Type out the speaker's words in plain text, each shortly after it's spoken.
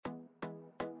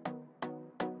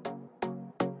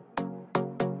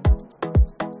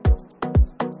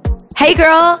Hey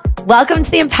girl, welcome to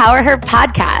the Empower Her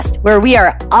podcast, where we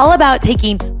are all about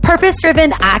taking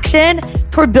purpose-driven action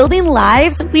toward building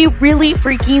lives we really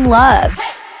freaking love.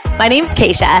 My name's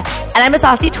Keisha, and I'm a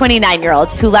saucy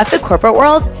 29-year-old who left the corporate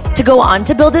world to go on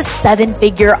to build a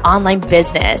 7-figure online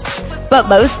business. But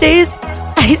most days,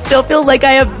 I still feel like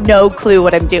I have no clue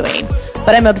what I'm doing.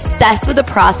 But I'm obsessed with the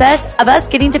process of us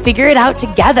getting to figure it out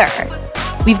together.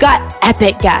 We've got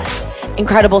epic guests,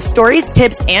 incredible stories,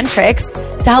 tips, and tricks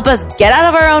to help us get out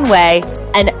of our own way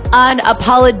and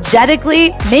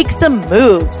unapologetically make some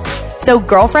moves. So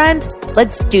girlfriend,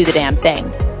 let's do the damn thing.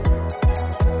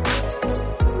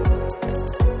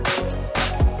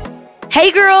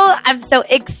 Hey girl, I'm so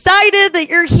excited that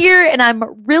you're here and I'm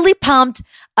really pumped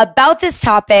about this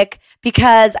topic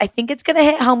because I think it's going to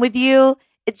hit home with you.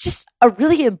 It's just a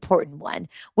really important one,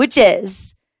 which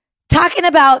is talking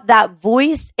about that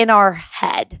voice in our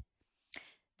head.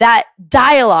 That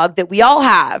dialogue that we all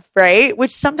have, right?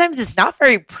 Which sometimes it's not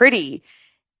very pretty.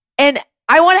 And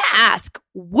I want to ask,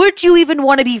 would you even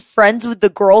want to be friends with the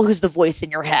girl who's the voice in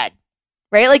your head,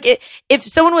 right? Like if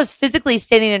someone was physically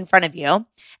standing in front of you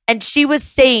and she was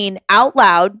saying out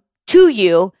loud to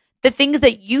you the things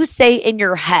that you say in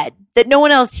your head that no one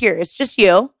else hears, just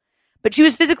you, but she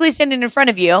was physically standing in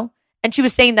front of you and she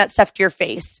was saying that stuff to your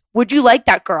face, would you like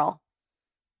that girl,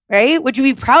 right? Would you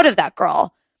be proud of that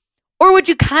girl? Or would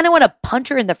you kind of want to punch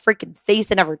her in the freaking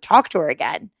face and never talk to her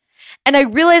again? And I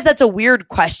realize that's a weird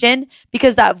question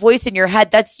because that voice in your head,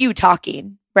 that's you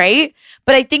talking, right?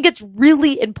 But I think it's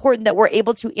really important that we're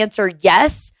able to answer,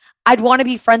 yes, I'd want to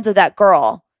be friends with that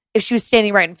girl if she was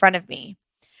standing right in front of me.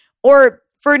 Or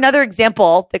for another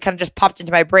example that kind of just popped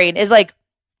into my brain is like,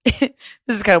 this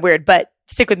is kind of weird, but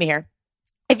stick with me here.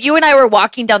 If you and I were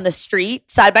walking down the street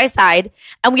side by side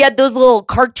and we had those little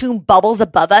cartoon bubbles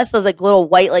above us, those like little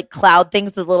white like cloud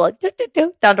things, those little like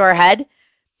down to our head,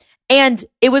 and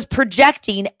it was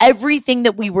projecting everything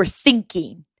that we were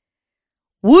thinking,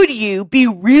 would you be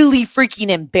really freaking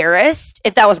embarrassed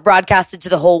if that was broadcasted to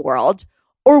the whole world?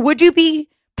 Or would you be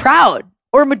proud?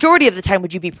 Or majority of the time,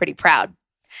 would you be pretty proud?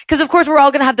 Because of course, we're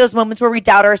all going to have those moments where we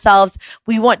doubt ourselves.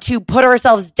 We want to put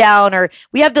ourselves down, or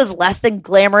we have those less than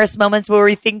glamorous moments where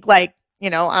we think like, I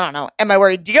don't know, am I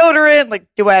wearing deodorant? Like,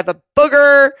 do I have a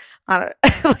booger? I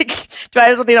don't like, do I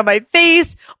have something on my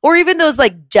face? Or even those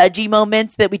like judgy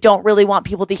moments that we don't really want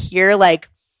people to hear. Like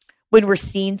when we're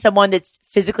seeing someone that's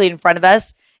physically in front of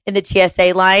us in the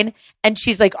TSA line and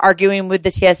she's like arguing with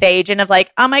the TSA agent of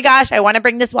like, oh my gosh, I want to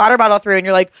bring this water bottle through. And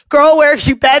you're like, girl, where have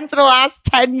you been for the last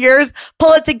 10 years?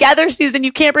 Pull it together, Susan.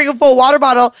 You can't bring a full water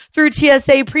bottle through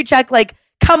TSA pre-check. Like,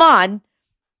 come on.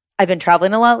 I've been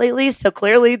traveling a lot lately, so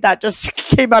clearly that just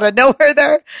came out of nowhere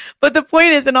there. But the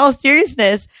point is, in all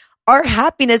seriousness, our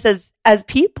happiness as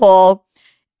people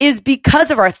is because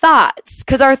of our thoughts,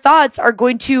 because our thoughts are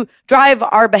going to drive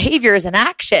our behaviors and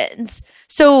actions.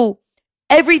 So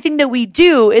everything that we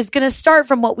do is going to start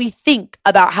from what we think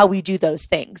about how we do those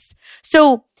things.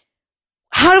 So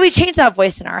how do we change that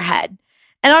voice in our head?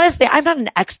 And honestly, I'm not an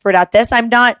expert at this. I'm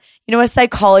not, a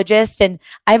psychologist, and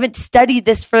I haven't studied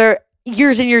this for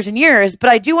years and years and years, but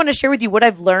I do want to share with you what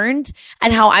I've learned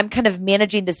and how I'm kind of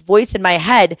managing this voice in my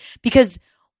head, because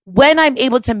when I'm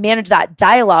able to manage that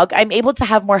dialogue, I'm able to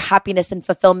have more happiness and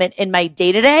fulfillment in my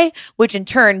day-to-day, which in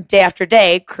turn, day after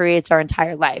day, creates our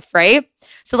entire life, right?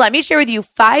 So let me share with you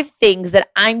 5 things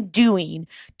that I'm doing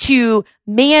to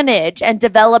manage and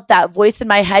develop that voice in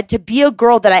my head to be a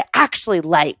girl that I actually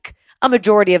like a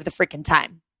majority of the freaking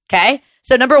time, okay?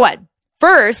 So number 1,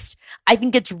 first, I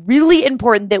think it's really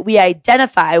important that we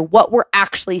identify what we're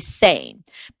actually saying.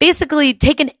 Basically,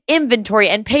 take an inventory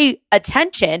and pay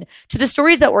attention to the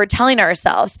stories that we're telling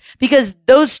ourselves, because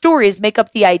those stories make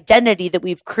up the identity that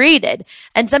we've created.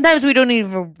 And sometimes we don't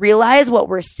even realize what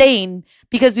we're saying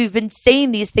because we've been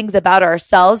saying these things about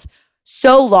ourselves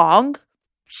so long,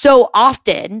 so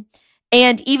often.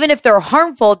 And even if they're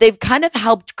harmful, they've kind of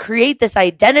helped create this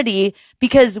identity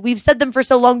because we've said them for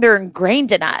so long, they're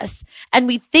ingrained in us. And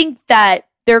we think that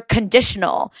they're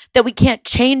conditional, that we can't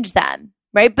change them,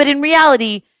 right? But in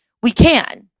reality, we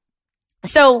can.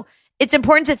 So it's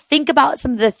important to think about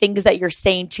some of the things that you're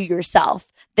saying to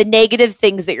yourself, the negative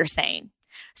things that you're saying.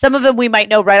 Some of them we might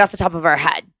know right off the top of our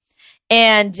head.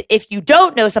 And if you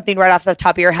don't know something right off the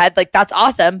top of your head, like that's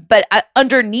awesome. But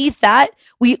underneath that,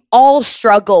 we all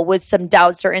struggle with some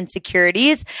doubts or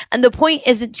insecurities. And the point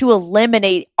isn't to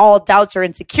eliminate all doubts or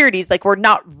insecurities. Like we're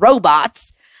not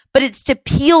robots, but it's to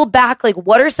peel back. Like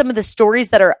what are some of the stories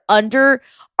that are under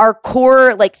our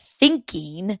core, like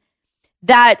thinking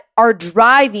that are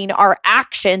driving our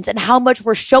actions and how much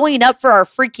we're showing up for our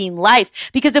freaking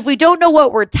life. Because if we don't know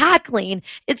what we're tackling,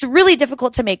 it's really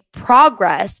difficult to make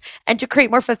progress and to create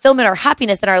more fulfillment or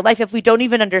happiness in our life if we don't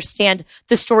even understand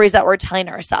the stories that we're telling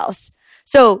ourselves.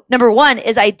 So number one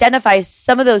is identify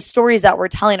some of those stories that we're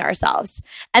telling ourselves.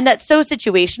 And that's so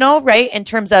situational, right? In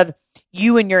terms of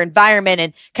you and your environment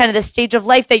and kind of the stage of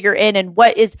life that you're in and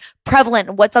what is prevalent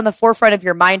and what's on the forefront of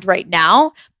your mind right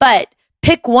now. But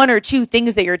pick one or two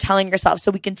things that you're telling yourself so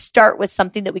we can start with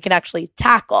something that we can actually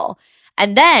tackle.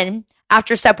 And then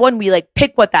after step one, we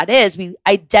pick what that is. We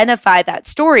identify that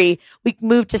story. We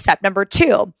move to step number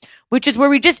two, which is where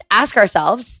we just ask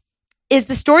ourselves, is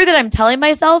the story that I'm telling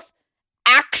myself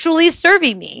actually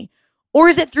serving me? Or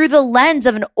is it through the lens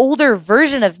of an older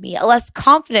version of me, a less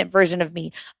confident version of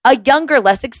me, a younger,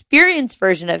 less experienced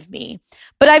version of me?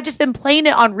 But I've just been playing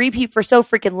it on repeat for so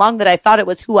freaking long that I thought it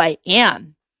was who I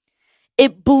am.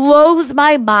 It blows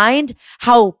my mind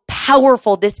how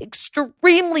powerful this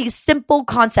extremely simple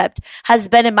concept has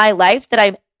been in my life that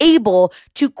I'm able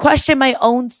to question my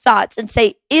own thoughts and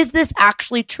say, is this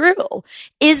actually true?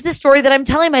 Is the story that I'm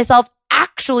telling myself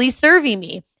actually serving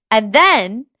me? And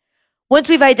then once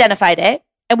we've identified it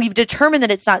and we've determined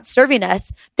that it's not serving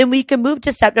us, then we can move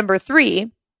to step number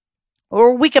three,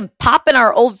 or we can pop in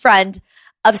our old friend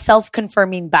of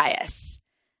self-confirming bias.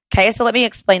 Okay, so let me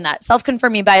explain that.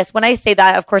 Self-confirming bias, when I say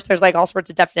that, of course, there's all sorts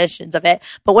of definitions of it.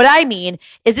 But what I mean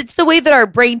is it's the way that our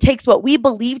brain takes what we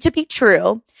believe to be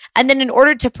true. And then in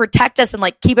order to protect us and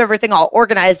keep everything all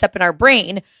organized up in our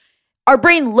brain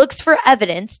looks for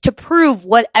evidence to prove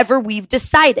whatever we've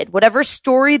decided, whatever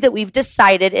story that we've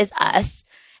decided is us.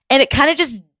 And it kind of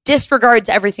just disregards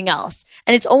everything else.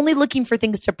 And it's only looking for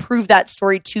things to prove that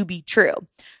story to be true.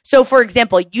 So for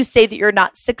example, you say that you're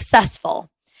not successful.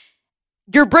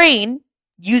 Your brain,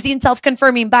 using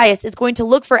self-confirming bias, is going to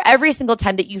look for every single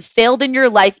time that you failed in your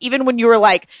life, even when you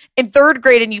were in third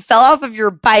grade and you fell off of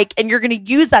your bike, and you're going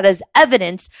to use that as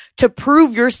evidence to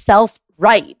prove yourself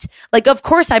right. Of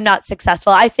course I'm not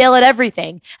successful. I fail at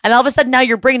everything. And all of a sudden now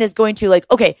your brain is going to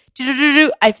okay,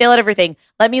 I fail at everything.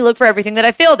 Let me look for everything that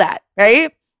I failed at,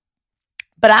 right?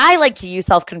 But I like to use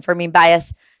self-confirming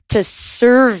bias to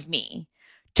serve me,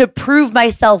 to prove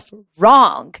myself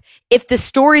wrong if the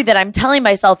story that I'm telling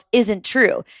myself isn't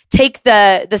true. Take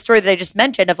the story that I just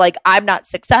mentioned of I'm not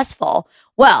successful.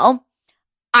 Well,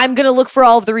 I'm going to look for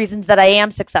all of the reasons that I am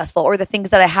successful or the things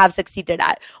that I have succeeded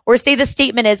at. Or say the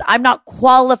statement is, I'm not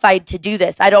qualified to do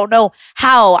this. I don't know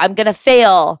how I'm going to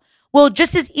fail. Well,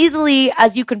 just as easily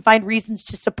as you can find reasons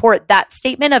to support that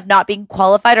statement of not being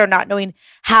qualified or not knowing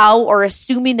how or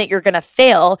assuming that you're going to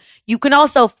fail, you can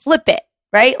also flip it.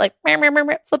 Right? Flip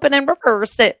it and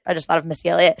reverse it. I just thought of Missy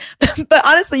Elliott. But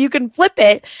honestly, you can flip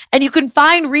it and you can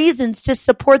find reasons to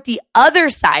support the other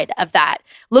side of that.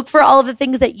 Look for all of the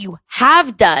things that you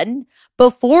have done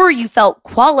before you felt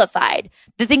qualified,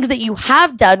 the things that you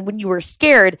have done when you were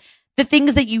scared, the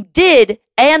things that you did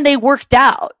and they worked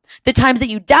out, the times that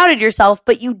you doubted yourself,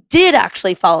 but you did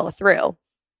actually follow through.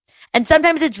 And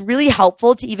sometimes it's really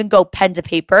helpful to even go pen to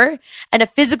paper. And a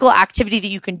physical activity that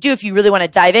you can do if you really want to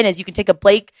dive in is you can take a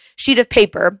blank sheet of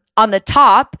paper. On the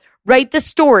top, write the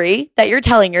story that you're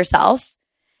telling yourself.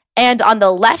 And on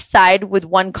the left side with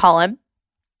one column,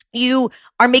 you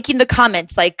are making the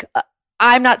comments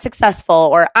I'm not successful,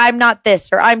 or I'm not this,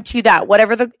 or I'm too that,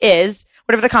 whatever the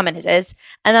comment is.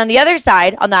 And on the other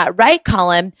side, on that right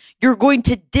column, you're going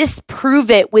to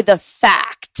disprove it with a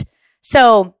fact.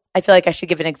 So I feel like I should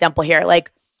give an example here.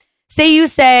 Say you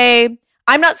say,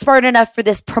 I'm not smart enough for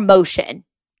this promotion.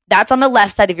 That's on the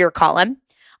left side of your column.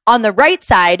 On the right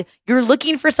side, you're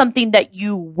looking for something that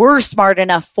you were smart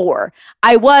enough for.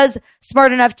 I was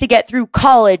smart enough to get through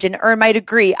college and earn my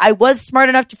degree. I was smart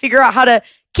enough to figure out how to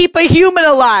keep a human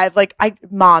alive.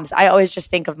 Moms, I always just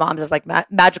think of moms as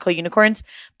magical unicorns.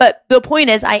 But the point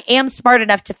is, I am smart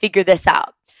enough to figure this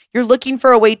out. You're looking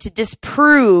for a way to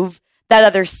disprove that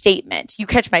other statement. You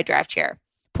catch my drift here.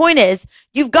 Point is,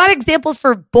 you've got examples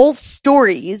for both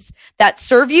stories that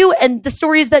serve you and the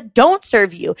stories that don't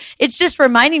serve you. It's just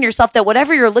reminding yourself that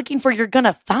whatever you're looking for, you're going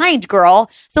to find, girl.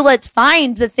 So let's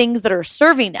find the things that are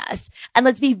serving us and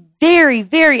let's be very,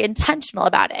 very intentional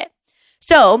about it.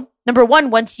 So number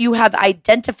one, once you have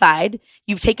identified,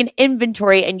 you've taken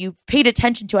inventory and you've paid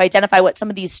attention to identify what some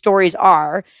of these stories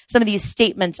are, some of these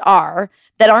statements are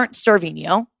that aren't serving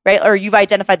you, right? Or you've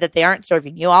identified that they aren't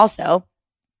serving you also.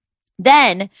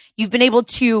 Then you've been able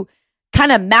to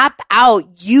kind of map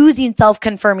out using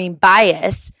self-confirming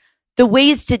bias, the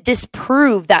ways to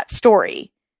disprove that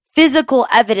story, physical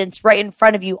evidence right in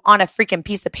front of you on a freaking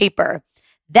piece of paper.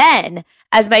 Then,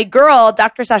 as my girl,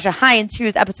 Dr. Sasha Hines,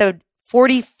 who's episode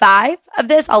 45 of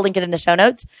this. I'll link it in the show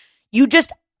notes. You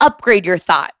just upgrade your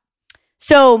thought.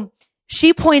 So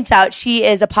she points out, she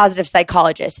is a positive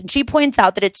psychologist, and she points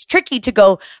out that it's tricky to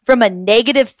go from a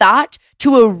negative thought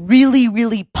to a really,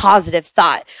 really positive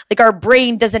thought. Like our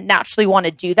brain doesn't naturally want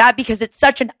to do that because it's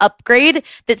such an upgrade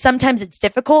that sometimes it's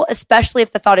difficult, especially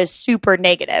if the thought is super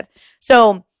negative.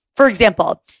 So for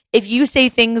example, if you say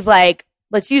things like,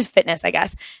 let's use fitness, I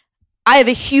guess. I have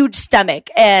a huge stomach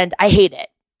and I hate it.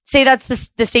 Say that's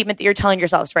the statement that you're telling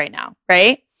yourselves right now,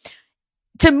 right?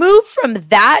 To move from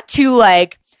that to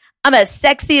like, I'm as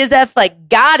sexy as F, like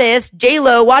goddess,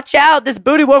 J-Lo, watch out, this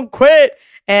booty won't quit.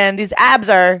 And these abs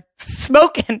are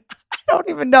smoking. I don't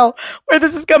even know where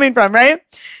this is coming from, right?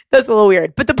 That's a little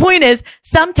weird. But the point is,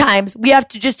 sometimes we have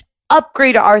to just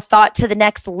upgrade our thought to the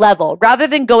next level. Rather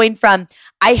than going from,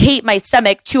 I hate my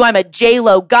stomach, to I'm a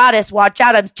J-Lo goddess, watch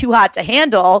out, I'm too hot to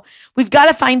handle. We've got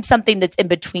to find something that's in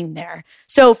between there.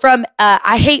 So from,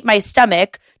 I hate my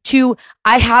stomach, to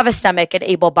I have a stomach and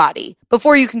able body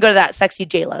before you can go to that sexy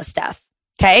J-Lo stuff.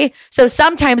 Okay. So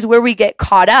sometimes where we get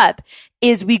caught up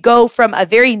is we go from a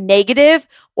very negative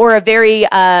or a very,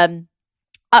 a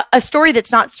story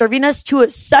that's not serving us to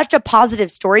such a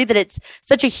positive story that it's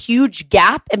such a huge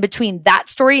gap in between that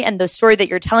story and the story that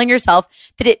you're telling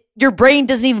yourself that your brain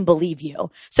doesn't even believe you.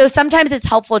 So sometimes it's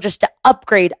helpful just to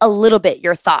upgrade a little bit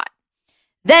your thought.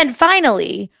 Then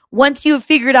finally, once you've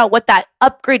figured out what that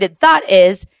upgraded thought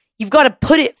is, you've got to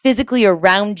put it physically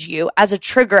around you as a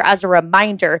trigger, as a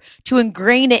reminder to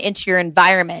ingrain it into your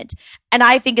environment. And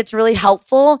I think it's really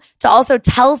helpful to also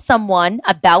tell someone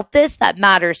about this that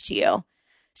matters to you.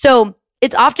 So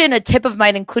it's often a tip of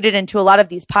mine included into a lot of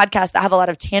these podcasts that have a lot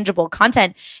of tangible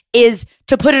content is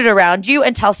to put it around you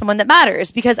and tell someone that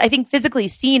matters. Because I think physically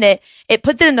seeing it, it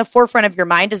puts it in the forefront of your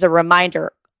mind as a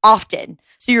reminder often.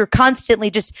 So you're constantly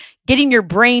just getting your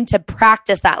brain to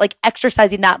practice that, like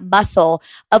exercising that muscle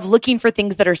of looking for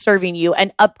things that are serving you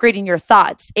and upgrading your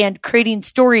thoughts and creating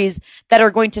stories that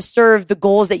are going to serve the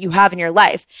goals that you have in your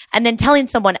life. And then telling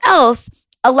someone else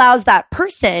allows that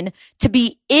person to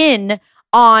be in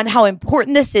on how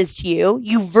important this is to you.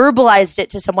 You verbalized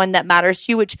it to someone that matters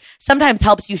to you, which sometimes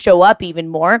helps you show up even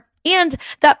more. And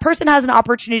that person has an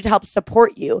opportunity to help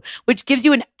support you, which gives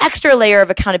you an extra layer of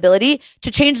accountability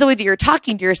to change the way that you're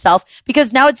talking to yourself,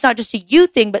 because now it's not just a you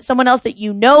thing, but someone else that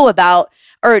you know about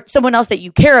or someone else that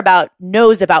you care about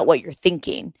knows about what you're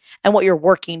thinking and what you're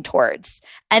working towards.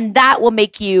 And that will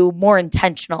make you more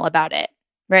intentional about it,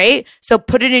 right? So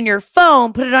put it in your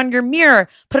phone, put it on your mirror,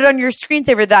 put it on your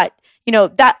screensaver, that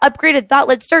that upgraded thought.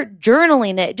 Let's start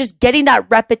journaling it, just getting that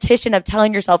repetition of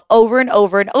telling yourself over and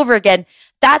over and over again.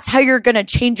 That's how you're going to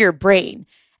change your brain.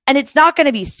 And it's not going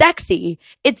to be sexy.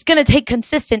 It's going to take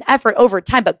consistent effort over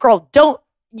time. But girl, don't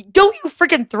you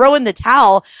freaking throw in the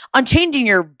towel on changing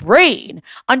your brain,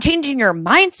 on changing your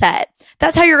mindset.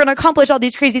 That's how you're going to accomplish all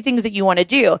these crazy things that you want to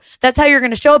do. That's how you're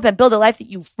going to show up and build a life that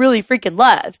you really freaking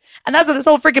love. And that's what this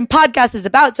whole freaking podcast is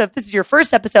about. So if this is your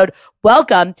first episode,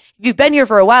 welcome. If you've been here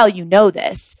for a while, you know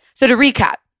this. So to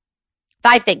recap,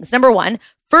 5 things. Number 1,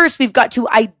 first, we've got to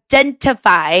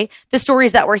identify the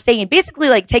stories that we're saying. Basically,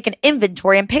 like take an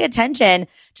inventory and pay attention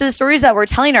to the stories that we're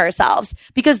telling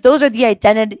ourselves, because those are the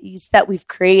identities that we've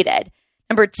created.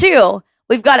 Number 2,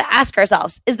 we've got to ask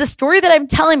ourselves, is the story that I'm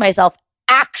telling myself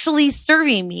actually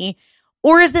serving me?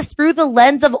 Or is this through the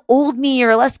lens of old me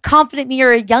or less confident me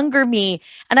or a younger me?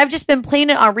 And I've just been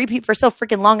playing it on repeat for so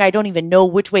freaking long, I don't even know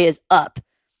which way is up.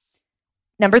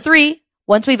 Number 3,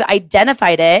 once we've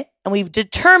identified it and we've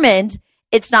determined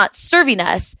it's not serving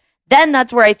us, then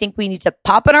that's where I think we need to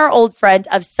pop in our old friend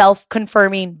of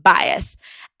self-confirming bias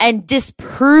and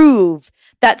disprove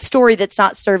that story that's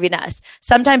not serving us.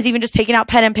 Sometimes even just taking out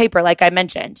pen and paper, like I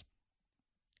mentioned.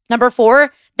 Number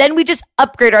 4, then we just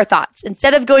upgrade our thoughts.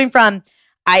 Instead of going from,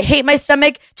 I hate my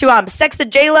stomach, to I'm sexy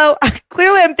J-Lo.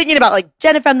 Clearly I'm thinking about like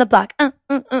Jennifer on the Block.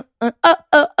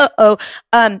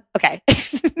 Okay.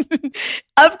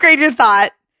 Upgrade your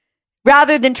thought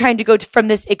rather than trying to go from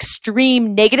this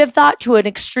extreme negative thought to an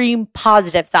extreme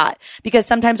positive thought, because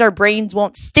sometimes our brains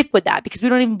won't stick with that because we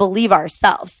don't even believe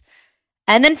ourselves.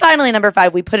 And then finally, number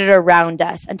 5, we put it around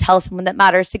us and tell someone that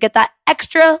matters to get that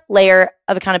extra layer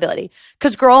of accountability.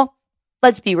 Because girl,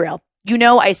 let's be real.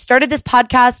 I started this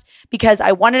podcast because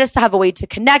I wanted us to have a way to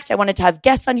connect. I wanted to have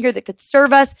guests on here that could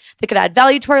serve us, that could add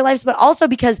value to our lives, but also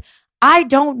because I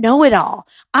don't know it all.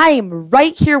 I am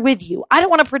right here with you. I don't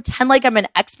want to pretend like I'm an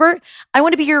expert. I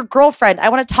want to be your girlfriend. I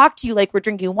want to talk to you like we're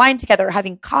drinking wine together, or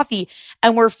having coffee,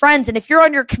 and we're friends. And if you're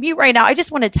on your commute right now, I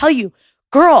just want to tell you,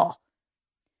 girl,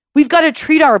 we've got to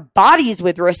treat our bodies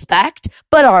with respect,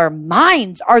 but our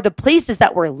minds are the places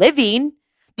that we're living.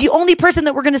 The only person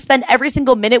that we're going to spend every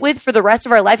single minute with for the rest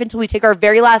of our life until we take our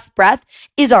very last breath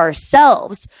is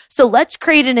ourselves. So let's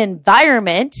create an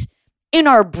environment in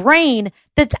our brain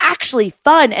that's actually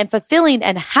fun and fulfilling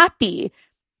and happy.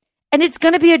 And it's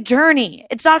going to be a journey.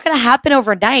 It's not going to happen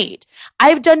overnight.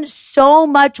 I've done so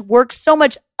much work, so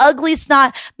much ugly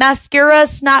snot, mascara,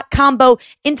 snot combo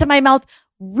into my mouth,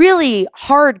 really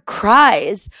hard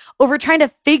cries over trying to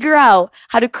figure out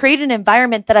how to create an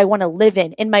environment that I want to live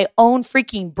in my own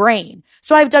freaking brain.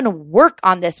 So I've done work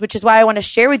on this, which is why I want to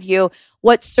share with you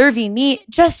what's serving me,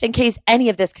 just in case any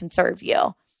of this can serve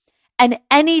you. And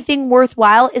anything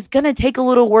worthwhile is going to take a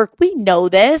little work. We know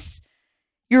this.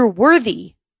 You're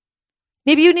worthy.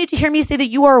 Maybe you need to hear me say that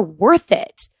you are worth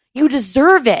it. You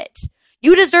deserve it.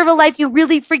 You deserve a life you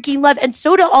really freaking love. And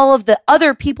so do all of the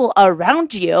other people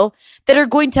around you that are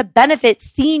going to benefit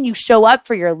seeing you show up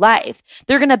for your life.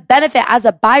 They're going to benefit as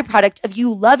a byproduct of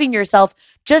you loving yourself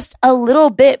just a little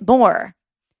bit more.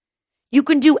 You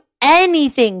can do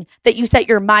anything that you set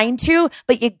your mind to,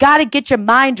 but you got to get your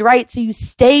mind right so you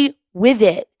stay with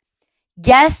it.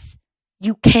 Yes,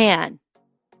 you can.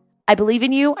 I believe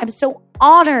in you. I'm so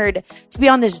honored to be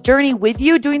on this journey with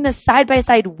you, doing this side by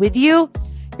side with you.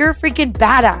 You're a freaking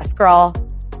badass, girl.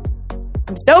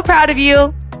 I'm so proud of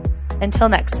you. Until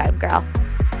next time, girl.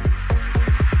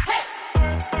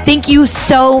 Thank you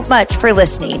so much for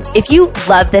listening. If you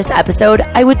love this episode,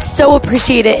 I would so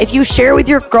appreciate it if you share with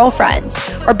your girlfriends,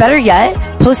 or better yet,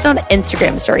 post it on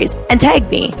Instagram stories and tag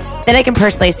me. Then I can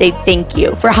personally say thank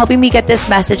you for helping me get this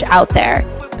message out there.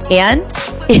 And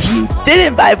if you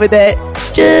didn't vibe with it,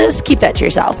 just keep that to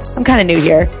yourself. I'm kind of new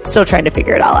here, still trying to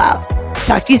figure it all out.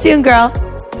 Talk to you soon, girl.